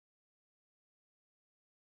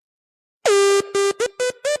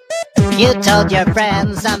You told your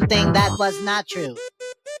friends something that was not true.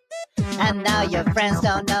 And now your friends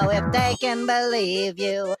don't know if they can believe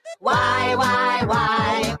you. Why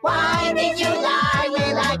did you lie?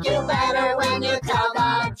 We like you better when you tell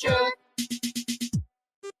the truth.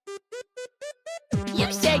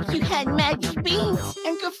 You said you had magic beans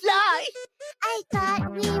and could fly. I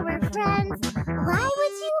thought we were friends. Why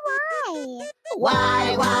would you lie?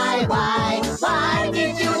 Why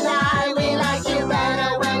did you lie? We like you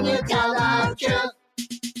better when you tell the truth.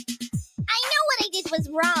 I know what I did was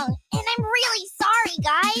wrong, and I'm really sorry,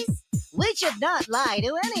 guys. We should not lie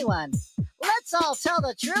to anyone. Let's all tell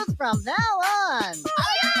the truth from now on.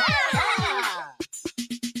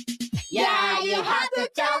 Yeah, you have to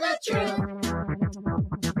tell the truth.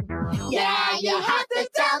 Yeah, you have to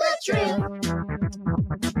tell the truth.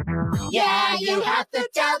 Yeah, you have to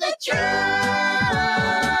tell the truth.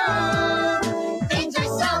 Things are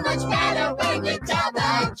so much better when you tell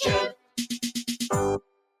the truth.